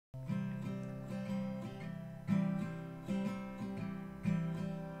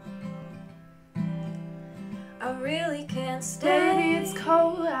I really can't stay. Baby, it's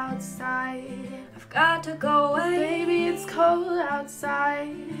cold outside. I've got to go away. Baby, it's cold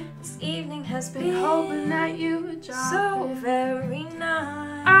outside. This evening has Been hoping that you would drop so in. very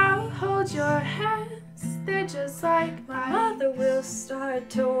nice. I'll hold your hands, they're just like My mine. mother will start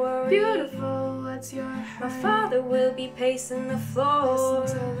to worry. Beautiful, what's your My hurry? father will be pacing the floor.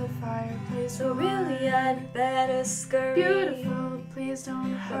 Listen to the fireplace So roar. really I'd better scurry. Beautiful, please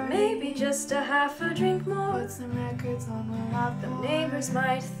don't hurry. But maybe just a half a drink more. Put some records on the loud The door. neighbors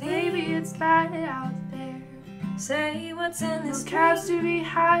might think, Maybe it's bad out there. say what's in this No cabs dream. to be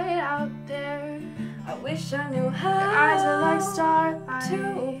high out there. I wish I knew how Your eyes are like starlight.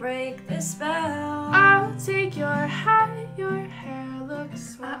 to break this spell. I'll take your hat, your hair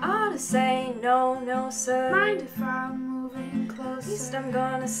looks I wrong. ought to say no, no sir. Mind if I'm moving closer? At least I'm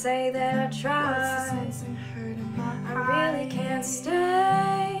gonna say that I What's the tried. sense in hurting my I really can't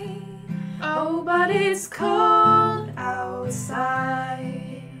stay. Oh, but it's cold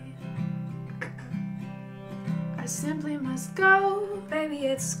outside. I simply must go. Baby,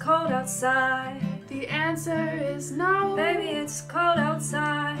 it's cold outside. The answer is no. Baby, it's cold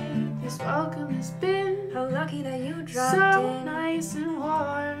outside. This welcome has been How lucky that you dropped so in. nice and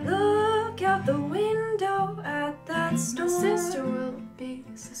warm. Look out the window at that My storm. sister will be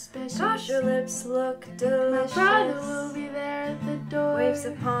suspicious. Gosh, your lips look My delicious. brother will be there at the door. Waves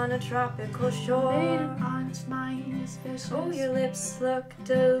upon a tropical Maiden shore. aunt's mind is vicious. Oh, your lips look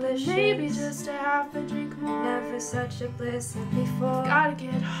delicious. Maybe just a half a drink more. Never such a bliss as before. Gotta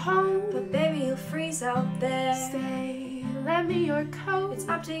get home. But baby, you'll freeze out there. Stay, lend me your coat. It's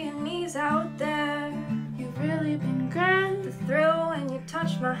up to your knees out there. You've really been grand. The thrill when you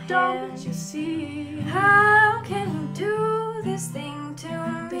touch my Don't hand. you see? How can you do this thing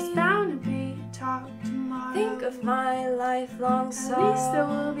to There's me? bound to be talk tomorrow. Think of my lifelong At sorrow. least there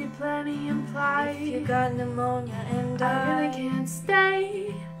will be plenty implied. If you got pneumonia and I really I can't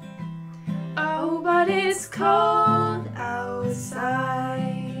stay. Oh, but it's cold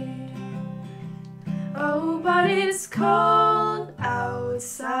outside. Oh, but it's cold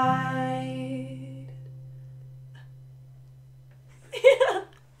outside.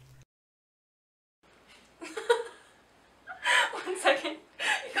 One second.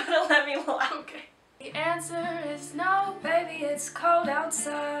 You gotta let me laugh. Okay. The answer is no. Baby, it's cold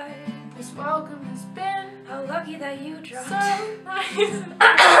outside. This welcome has been How lucky that you dropped. so nice.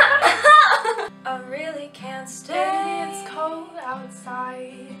 I really can't stay. Baby, it's cold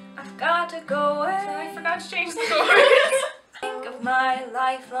outside. I've got to go away. I forgot to change the chords. Think of my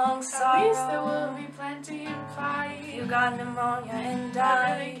lifelong At sorrow. least there will be plenty implied. You got pneumonia and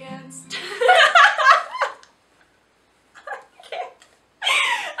I really I can't stay.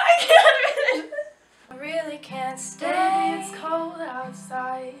 I can't really. I really can't stay. Baby, it's cold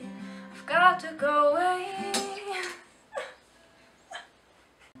outside. I've got to go away.